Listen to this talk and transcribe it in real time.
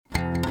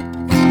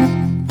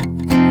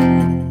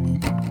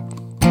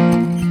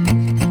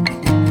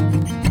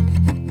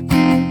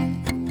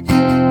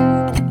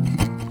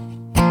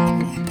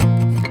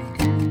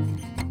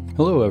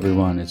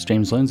everyone, it's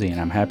James Lindsay,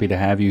 and I'm happy to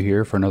have you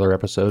here for another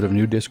episode of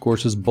New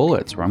Discourses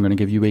Bullets, where I'm going to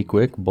give you a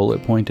quick,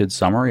 bullet-pointed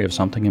summary of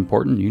something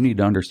important you need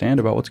to understand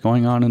about what's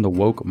going on in the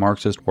woke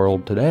Marxist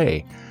world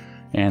today.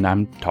 And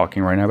I'm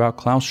talking right now about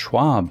Klaus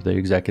Schwab, the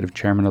executive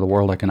chairman of the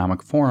World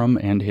Economic Forum,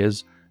 and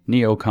his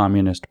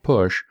neo-communist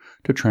push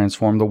to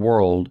transform the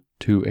world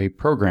to a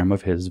program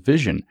of his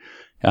vision.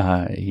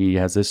 He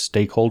has this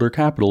stakeholder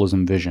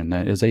capitalism vision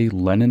that is a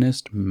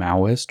Leninist,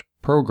 Maoist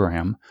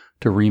program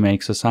to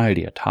remake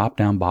society, a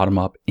top-down,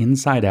 bottom-up,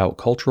 inside-out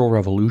cultural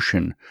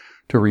revolution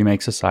to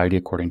remake society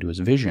according to his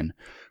vision.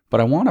 But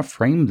I want to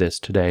frame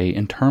this today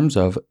in terms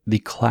of the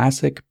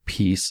classic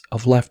piece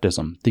of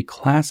leftism, the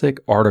classic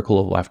article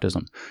of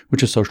leftism,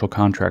 which is social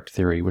contract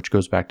theory, which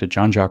goes back to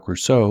Jean-Jacques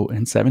Rousseau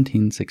in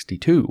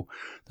 1762.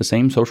 The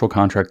same social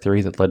contract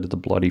theory that led to the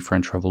bloody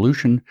French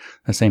Revolution,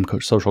 the same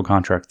social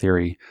contract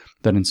theory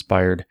that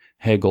inspired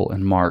Hegel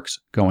and Marx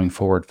going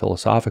forward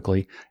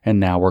philosophically,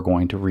 and now we're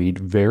going to read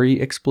very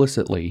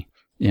explicitly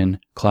in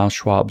Klaus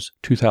Schwab's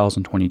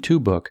 2022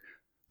 book,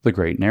 The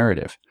Great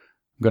Narrative.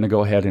 I'm going to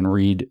go ahead and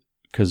read,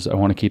 because I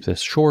want to keep this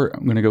short,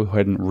 I'm going to go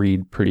ahead and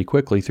read pretty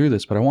quickly through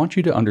this, but I want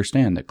you to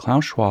understand that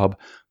Klaus Schwab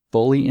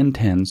fully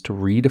intends to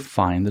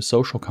redefine the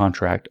social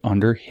contract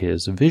under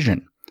his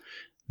vision.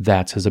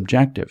 That's his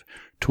objective.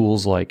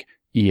 Tools like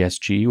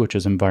ESG, which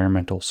is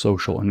environmental,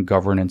 social, and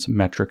governance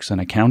metrics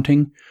and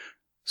accounting,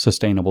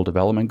 sustainable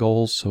development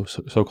goals,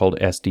 so-called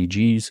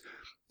SDGs,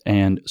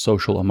 and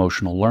social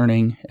emotional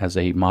learning as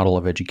a model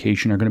of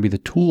education are going to be the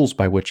tools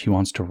by which he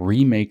wants to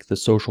remake the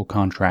social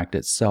contract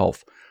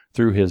itself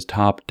through his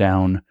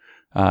top-down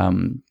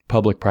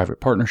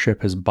public-private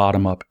partnership, his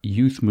bottom-up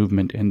youth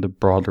movement, and the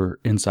broader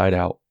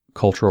inside-out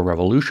cultural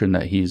revolution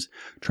that he's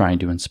trying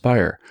to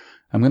inspire.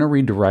 I'm going to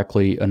read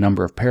directly a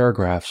number of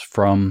paragraphs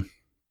from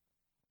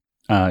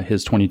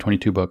his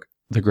 2022 book,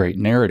 The Great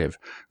Narrative,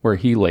 where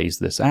he lays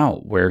this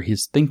out, where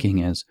his thinking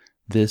is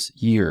this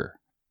year.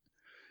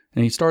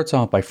 And he starts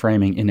off by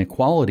framing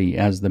inequality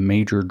as the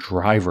major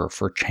driver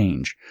for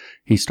change.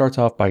 He starts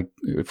off by,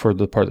 for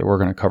the part that we're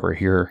going to cover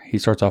here, he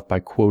starts off by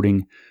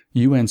quoting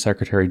UN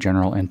Secretary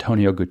General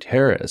Antonio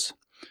Guterres.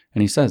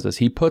 And he says this,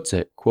 he puts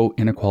it, quote,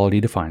 "Inequality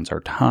defines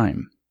our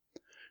time."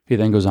 He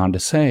then goes on to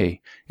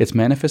say, its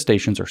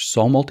manifestations are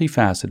so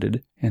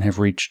multifaceted and have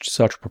reached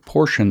such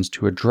proportions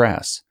to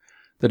address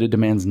that it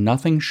demands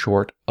nothing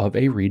short of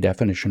a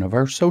redefinition of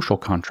our social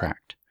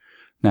contract.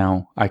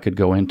 Now, I could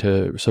go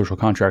into social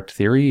contract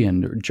theory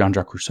and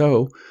Jean-Jacques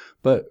Rousseau,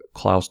 but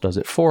Klaus does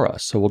it for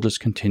us, so we'll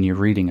just continue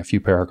reading a few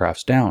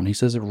paragraphs down. He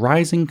says,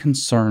 rising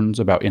concerns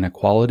about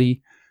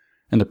inequality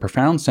and the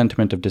profound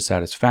sentiment of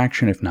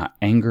dissatisfaction, if not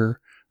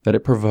anger, that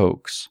it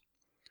provokes,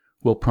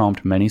 will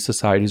prompt many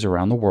societies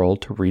around the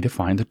world to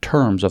redefine the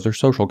terms of their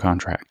social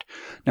contract.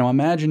 Now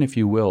imagine, if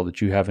you will,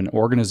 that you have an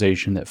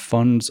organization that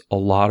funds a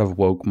lot of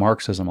woke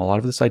Marxism, a lot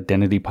of this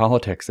identity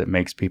politics that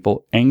makes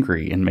people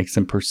angry and makes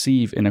them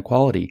perceive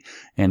inequality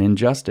and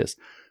injustice,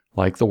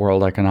 like the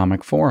World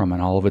Economic Forum and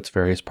all of its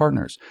various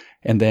partners.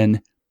 And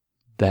then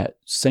that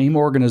same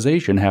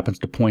organization happens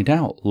to point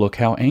out, look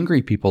how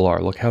angry people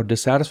are, look how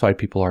dissatisfied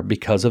people are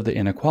because of the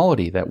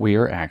inequality that we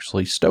are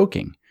actually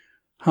stoking.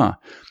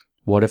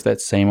 What if that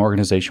same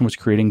organization was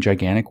creating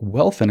gigantic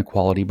wealth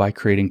inequality by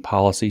creating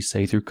policies,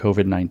 say through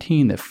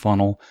COVID-19, that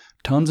funnel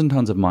tons and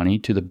tons of money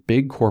to the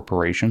big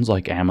corporations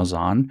like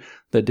Amazon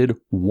that did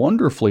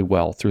wonderfully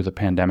well through the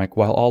pandemic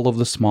while all of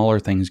the smaller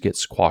things get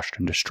squashed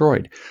and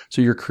destroyed?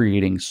 So you're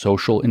creating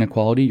social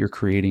inequality, you're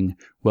creating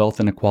wealth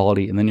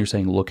inequality, and then you're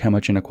saying, look how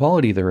much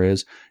inequality there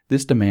is.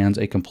 This demands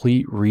a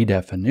complete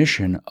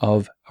redefinition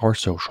of our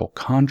social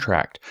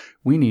contract.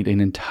 We need an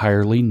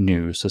entirely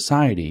new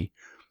society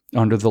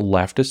under the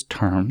leftist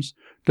terms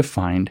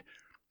defined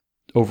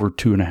over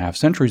 2.5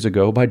 centuries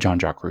ago by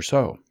Jean-Jacques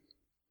Rousseau.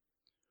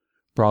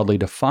 Broadly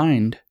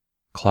defined,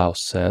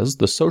 Klaus says,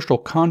 the social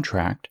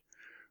contract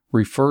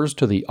refers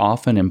to the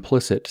often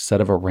implicit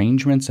set of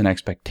arrangements and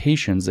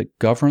expectations that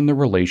govern the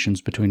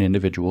relations between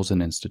individuals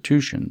and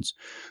institutions.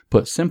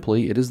 Put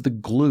simply, it is the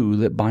glue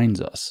that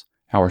binds us,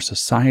 our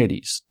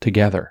societies,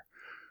 together.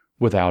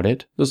 Without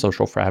it, the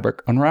social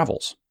fabric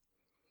unravels.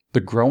 The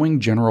growing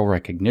general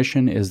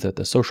recognition is that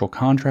the social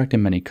contract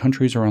in many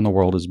countries around the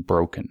world is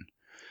broken,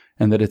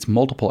 and that its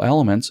multiple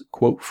elements,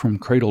 quote, from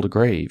cradle to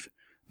grave,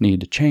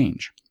 need to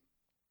change.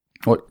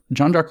 What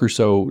Jean-Jacques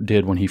Rousseau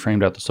did when he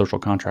framed out the social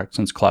contract,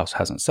 since Klaus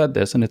hasn't said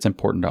this, and it's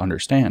important to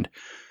understand,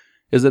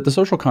 is that the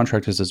social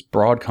contract is this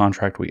broad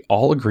contract we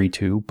all agree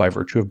to by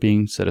virtue of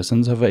being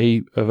citizens of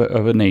a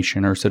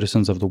nation or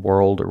citizens of the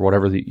world or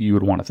whatever you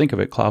would want to think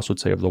of it. Klaus would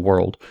say of the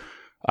world.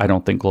 I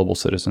don't think global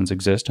citizens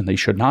exist, and they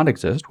should not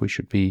exist. We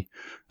should be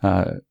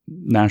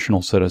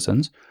national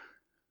citizens.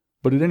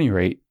 But at any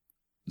rate,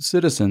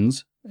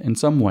 citizens in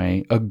some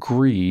way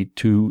agree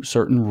to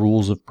certain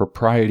rules of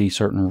propriety,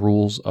 certain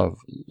rules of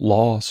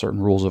law,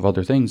 certain rules of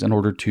other things in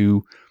order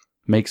to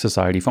make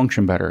society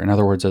function better. In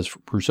other words, as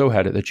Rousseau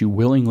had it, that you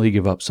willingly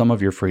give up some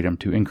of your freedom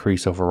to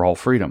increase overall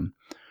freedom,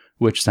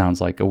 which sounds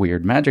like a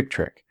weird magic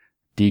trick.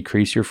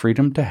 Decrease your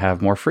freedom to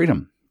have more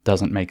freedom.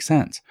 Doesn't make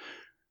sense.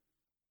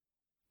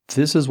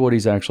 this is what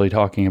he's actually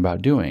talking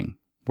about doing.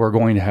 We're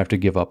going to have to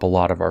give up a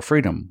lot of our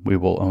freedom. We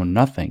will own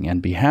nothing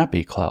and be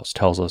happy, Klaus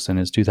tells us in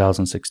his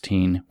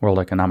 2016 World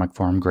Economic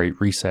Forum Great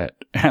Reset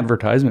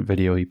advertisement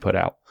video he put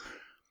out.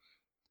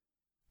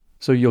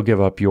 So you'll give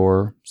up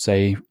your,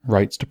 say,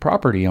 rights to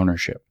property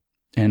ownership,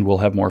 and we'll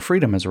have more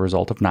freedom as a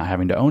result of not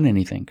having to own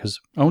anything, because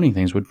owning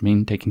things would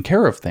mean taking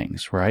care of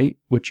things, right?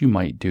 Which you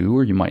might do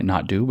or you might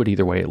not do, but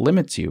either way it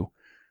limits you.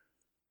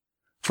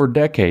 For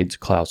decades,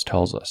 Klaus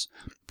tells us,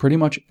 pretty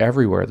much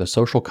everywhere the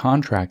social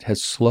contract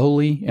has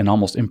slowly and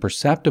almost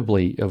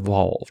imperceptibly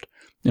evolved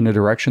in a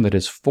direction that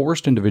has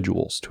forced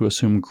individuals to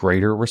assume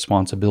greater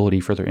responsibility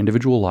for their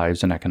individual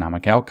lives and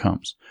economic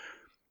outcomes.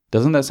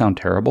 Doesn't that sound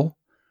terrible?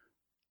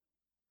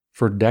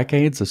 For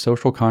decades, the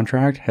social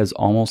contract has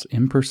almost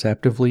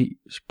imperceptibly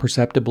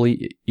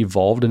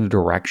evolved in a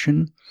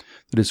direction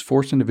that has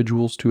forced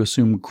individuals to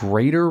assume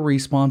greater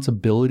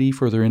responsibility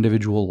for their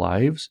individual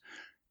lives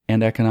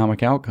and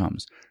economic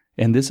outcomes.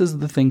 And this is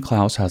the thing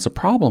Klaus has a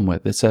problem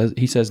with.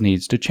 He says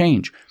needs to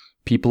change.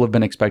 People have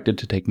been expected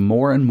to take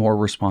more and more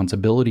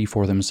responsibility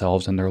for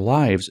themselves and their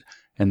lives.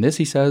 And this,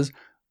 he says,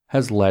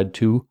 has led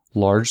to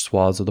large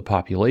swaths of the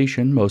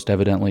population, most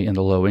evidently in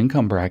the low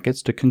income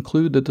brackets, to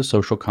conclude that the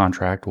social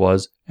contract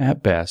was,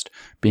 at best,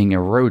 being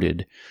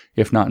eroded,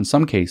 if not in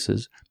some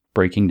cases,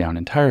 breaking down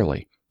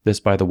entirely. This,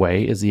 by the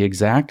way, is the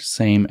exact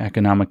same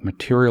economic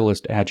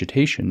materialist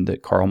agitation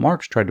that Karl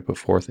Marx tried to put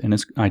forth in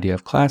his idea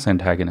of class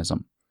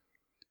antagonism.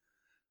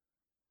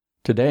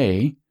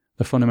 Today,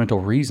 the fundamental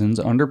reasons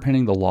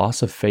underpinning the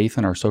loss of faith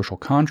in our social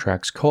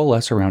contracts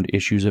coalesce around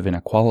issues of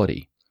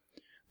inequality,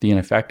 the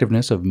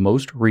ineffectiveness of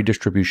most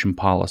redistribution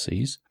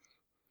policies,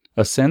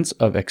 a sense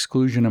of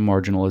exclusion and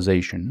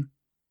marginalization,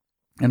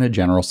 and a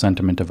general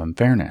sentiment of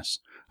unfairness.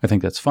 I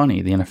think that's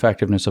funny. The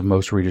ineffectiveness of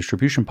most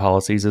redistribution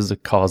policies is a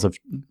cause of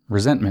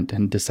resentment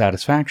and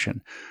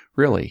dissatisfaction.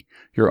 Really,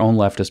 your own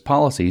leftist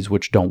policies,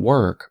 which don't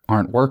work,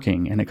 aren't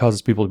working, and it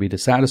causes people to be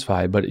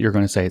dissatisfied, but you're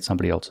going to say it's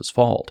somebody else's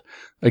fault.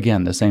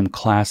 Again, the same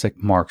classic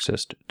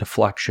Marxist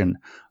deflection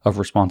of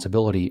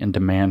responsibility and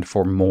demand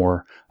for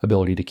more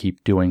ability to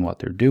keep doing what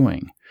they're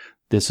doing.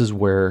 This is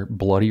where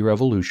bloody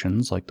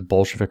revolutions like the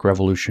Bolshevik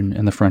Revolution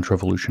and the French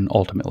Revolution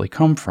ultimately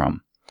come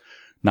from.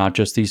 Not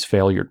just these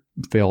failures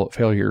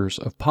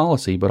of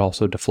policy, but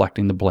also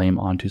deflecting the blame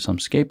onto some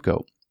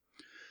scapegoat.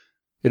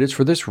 It is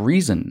for this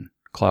reason,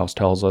 Klaus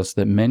tells us,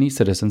 that many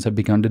citizens have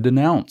begun to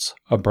denounce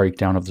a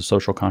breakdown of the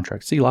social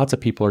contract. See, lots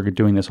of people are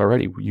doing this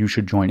already. You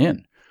should join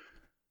in.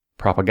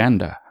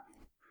 Propaganda.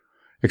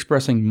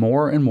 Expressing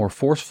more and more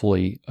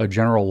forcefully a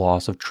general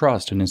loss of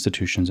trust in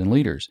institutions and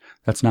leaders.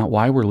 That's not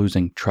why we're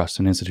losing trust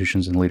in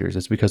institutions and leaders.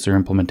 It's because they're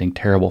implementing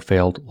terrible,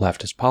 failed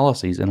leftist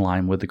policies in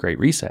line with the Great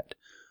Reset.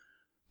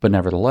 But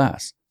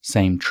nevertheless,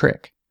 same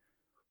trick.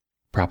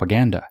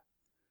 Propaganda.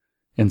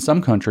 In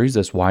some countries,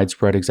 this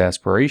widespread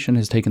exasperation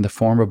has taken the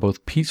form of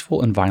both peaceful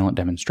and violent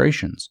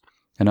demonstrations.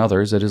 In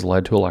others, it has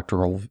led to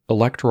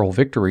electoral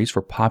victories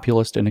for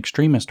populist and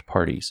extremist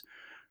parties,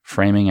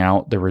 framing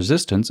out the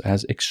resistance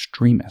as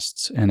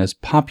extremists and as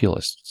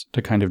populists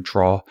to kind of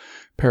draw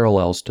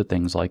parallels to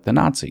things like the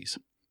Nazis.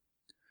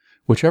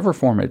 Whichever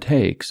form it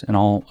takes, in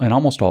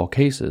almost all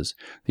cases,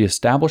 the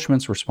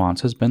establishment's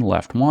response has been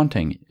left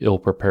wanting,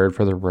 ill-prepared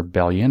for the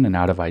rebellion and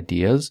out of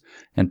ideas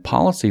and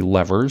policy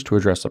levers to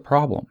address the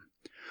problem.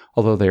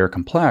 Although they are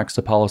complex,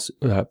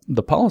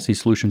 the policy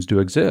solutions do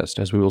exist,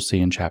 as we will see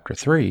in Chapter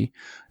 3,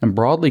 and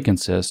broadly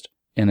consist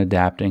in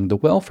adapting the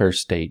welfare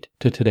state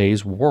to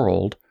today's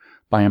world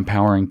by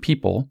empowering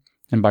people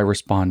and by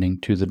responding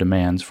to the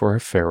demands for a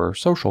fairer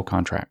social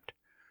contract.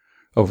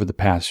 Over the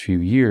past few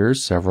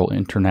years, several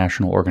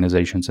international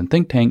organizations and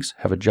think tanks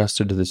have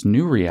adjusted to this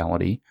new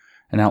reality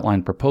and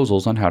outlined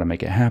proposals on how to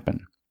make it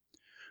happen.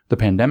 The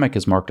pandemic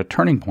has marked a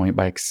turning point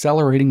by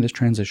accelerating this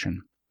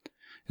transition.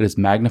 It has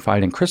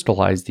magnified and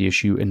crystallized the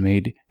issue and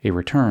made a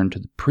return to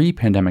the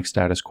pre-pandemic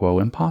status quo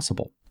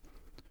impossible.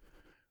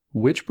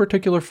 Which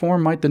particular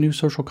form might the new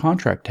social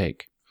contract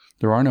take?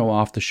 There are no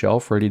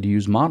off-the-shelf,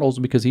 ready-to-use models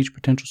because each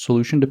potential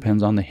solution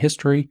depends on the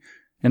history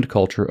and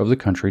culture of the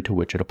country to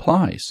which it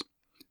applies.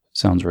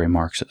 Sounds very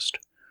Marxist.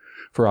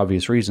 For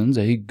obvious reasons,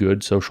 a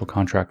good social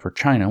contract for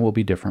China will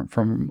be different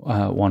from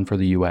one for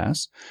the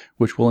U.S.,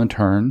 which in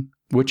turn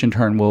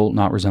will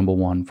not resemble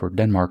one for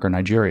Denmark or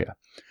Nigeria.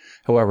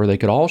 However, they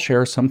could all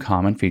share some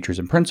common features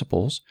and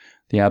principles,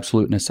 the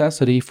absolute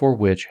necessity for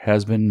which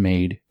has been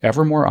made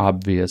ever more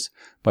obvious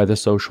by the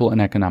social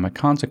and economic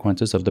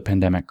consequences of the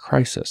pandemic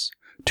crisis.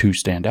 Two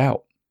stand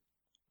out.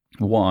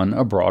 One,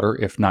 a broader,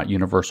 if not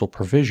universal,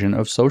 provision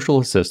of social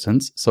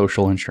assistance,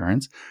 social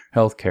insurance,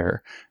 health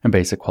care, and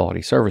basic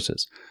quality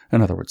services.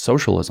 In other words,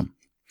 socialism.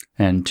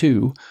 And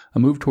two, a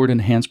move toward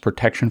enhanced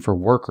protection for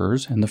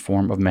workers in the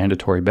form of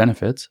mandatory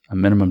benefits, a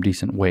minimum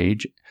decent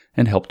wage,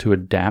 and help to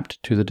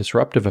adapt to the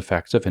disruptive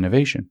effects of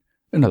innovation.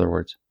 In other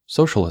words,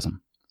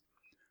 socialism.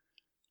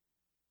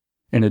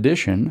 In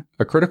addition,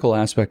 a critical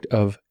aspect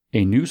of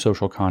a new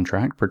social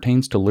contract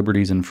pertains to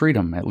liberties and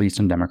freedom, at least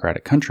in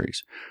democratic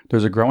countries.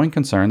 There's a growing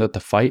concern that the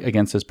fight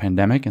against this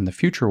pandemic and the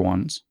future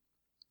ones,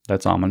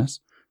 that's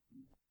ominous,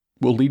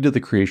 will lead to the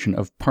creation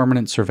of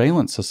permanent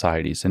surveillance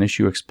societies, an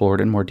issue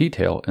explored in more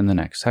detail in the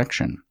next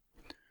section.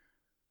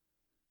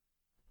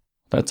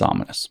 That's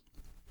ominous.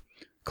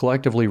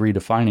 Collectively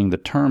redefining the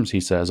terms, he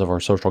says, of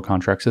our social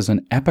contracts is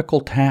an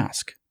epical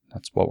task.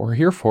 That's what we're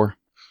here for.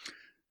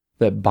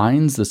 That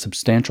binds the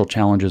substantial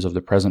challenges of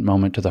the present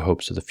moment to the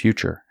hopes of the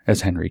future.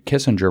 As Henry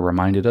Kissinger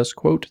reminded us,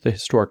 quote, "The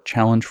historic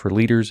challenge for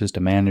leaders is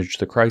to manage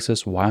the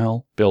crisis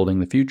while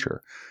building the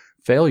future.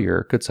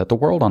 Failure could set the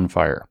world on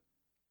fire."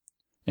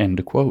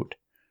 End quote.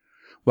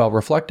 While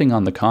reflecting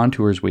on the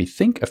contours we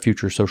think a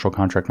future social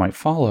contract might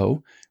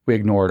follow, we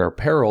ignore at our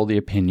peril the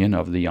opinion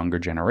of the younger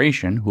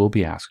generation who will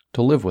be asked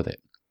to live with it.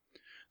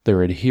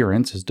 Their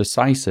adherence is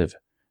decisive,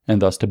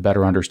 and thus to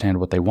better understand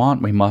what they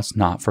want, we must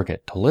not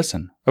forget to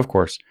listen. Of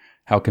course,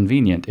 how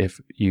convenient if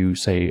you,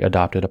 say,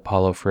 adopted a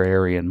Paulo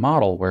Freirean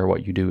model where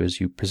what you do is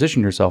you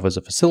position yourself as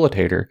a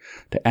facilitator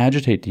to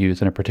agitate the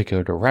youth in a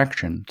particular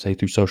direction, say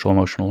through social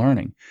emotional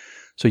learning.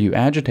 So you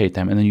agitate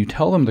them and then you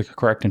tell them the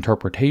correct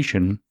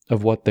interpretation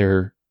of what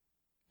they're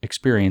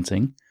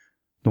experiencing,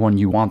 the one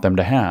you want them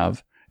to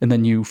have, and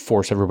then you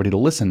force everybody to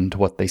listen to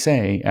what they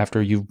say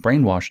after you've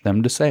brainwashed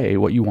them to say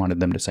what you wanted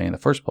them to say in the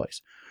first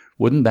place.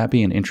 Wouldn't that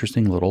be an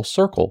interesting little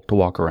circle to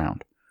walk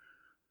around?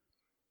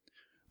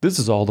 This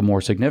is all the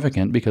more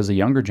significant because the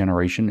younger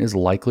generation is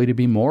likely to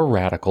be more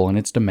radical in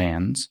its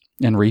demands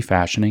and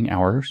refashioning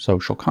our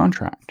social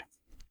contract.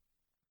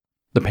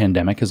 The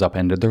pandemic has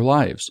upended their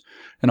lives,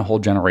 and a whole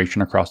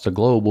generation across the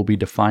globe will be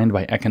defined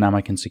by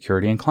economic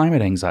insecurity and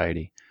climate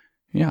anxiety.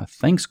 Yeah,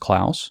 thanks,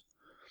 Klaus.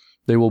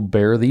 They will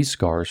bear these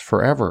scars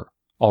forever.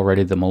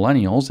 Already the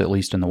millennials, at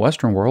least in the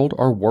Western world,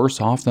 are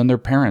worse off than their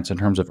parents in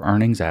terms of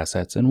earnings,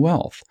 assets, and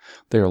wealth.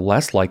 They are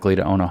less likely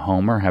to own a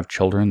home or have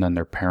children than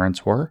their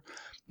parents were.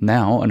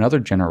 Now, another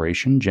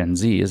generation, Gen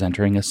Z, is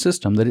entering a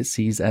system that it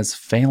sees as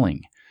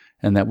failing,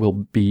 and that will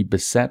be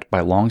beset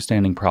by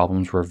long-standing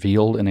problems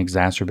revealed and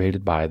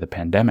exacerbated by the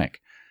pandemic.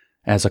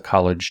 As a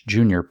college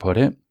junior put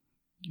it,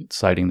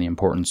 citing the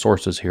important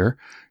sources here,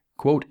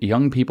 quote,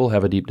 "Young people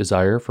have a deep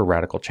desire for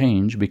radical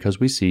change because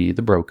we see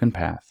the broken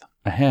path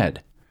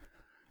ahead."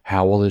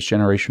 How will this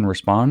generation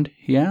respond,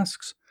 he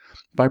asks?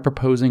 By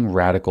proposing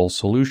radical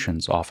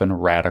solutions, often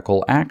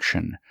radical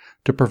action,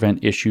 to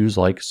prevent issues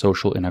like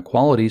social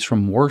inequalities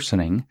from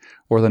worsening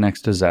or the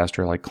next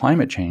disaster like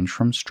climate change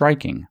from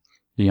striking.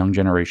 The young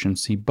generation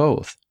see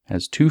both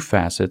as two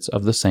facets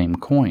of the same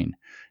coin,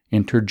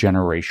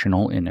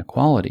 intergenerational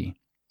inequality.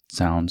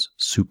 Sounds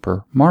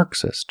super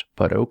Marxist,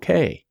 but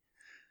okay.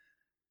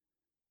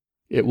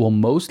 It will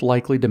most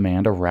likely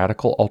demand a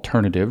radical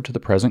alternative to the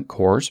present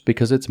course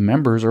because its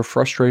members are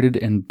frustrated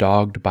and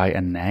dogged by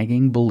a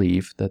nagging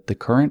belief that the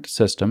current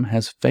system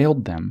has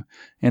failed them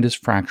and is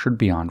fractured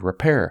beyond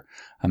repair.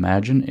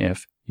 Imagine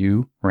if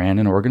you ran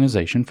an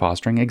organization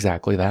fostering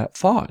exactly that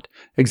thought,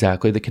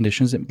 exactly the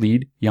conditions that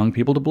lead young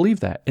people to believe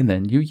that, and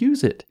then you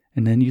use it.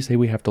 And then you say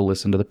we have to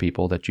listen to the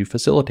people that you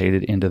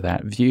facilitated into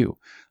that view.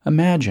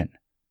 Imagine.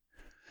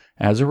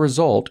 As a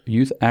result,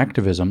 youth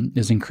activism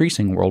is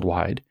increasing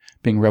worldwide,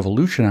 being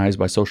revolutionized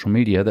by social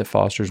media that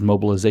fosters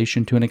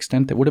mobilization to an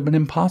extent that would have been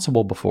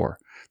impossible before.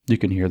 You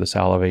can hear the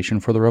salivation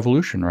for the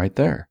revolution right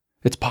there.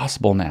 It's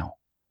possible now.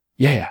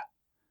 Yeah.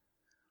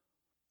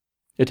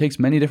 It takes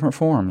many different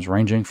forms,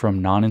 ranging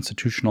from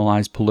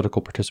non-institutionalized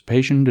political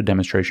participation to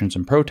demonstrations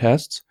and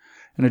protests,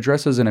 and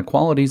addresses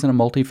inequalities in a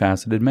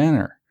multifaceted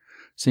manner,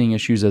 seeing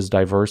issues as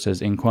diverse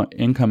as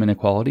income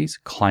inequalities,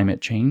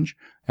 climate change,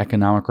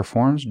 economic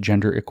reforms,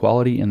 gender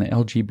equality, and the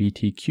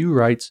LGBTQ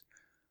rights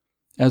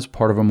as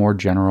part of a more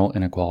general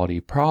inequality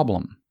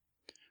problem.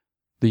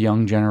 The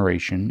young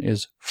generation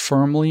is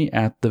firmly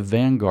at the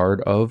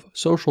vanguard of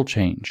social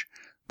change.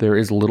 There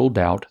is little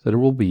doubt that it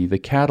will be the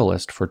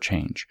catalyst for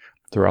change.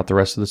 Throughout the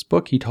rest of this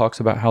book, he talks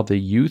about how the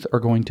youth are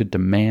going to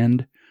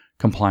demand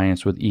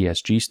compliance with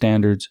ESG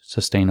standards,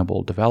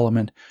 sustainable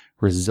development,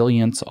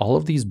 resilience, all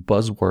of these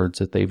buzzwords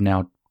that they've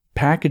now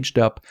packaged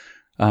up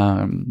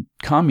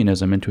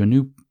communism into a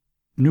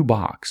new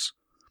box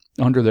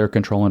under their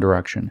control and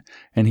direction.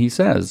 And he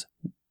says,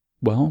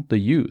 well, the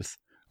youth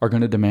are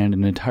going to demand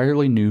an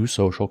entirely new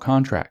social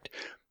contract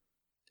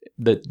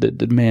that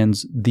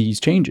demands these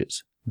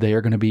changes. They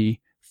are going to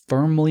be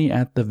firmly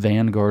at the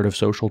vanguard of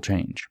social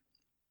change.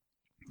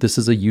 This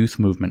is a youth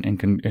movement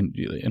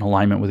in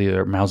alignment with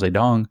either Mao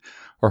Zedong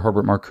or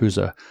Herbert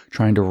Marcuse,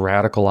 trying to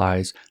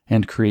radicalize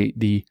and create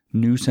the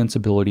new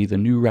sensibility, the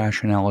new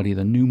rationality,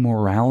 the new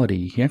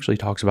morality. He actually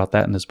talks about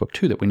that in this book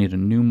too, that we need a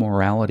new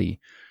morality.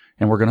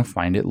 And we're going to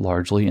find it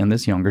largely in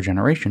this younger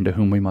generation to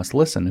whom we must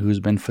listen, who's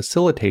been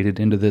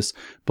facilitated into this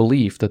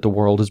belief that the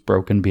world is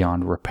broken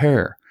beyond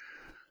repair.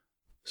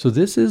 So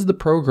this is the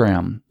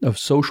program of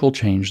social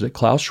change that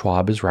Klaus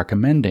Schwab is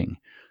recommending,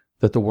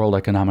 that the World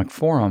Economic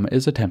Forum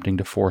is attempting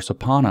to force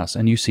upon us.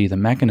 And you see the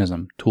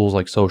mechanism. Tools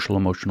like social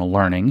emotional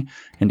learning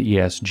and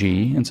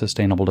ESG and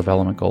sustainable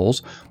development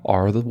goals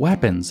are the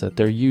weapons that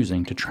they're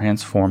using to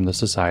transform the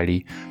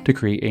society to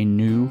create a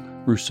new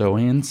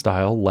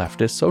Rousseauian-style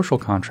leftist social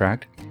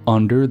contract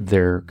under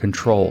their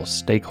control,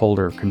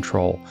 stakeholder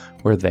control,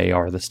 where they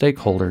are the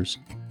stakeholders.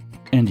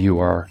 and you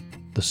are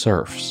the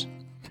serfs.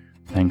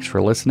 Thanks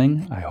for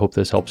listening. I hope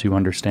this helps you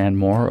understand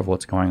more of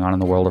what's going on in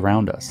the world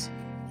around us.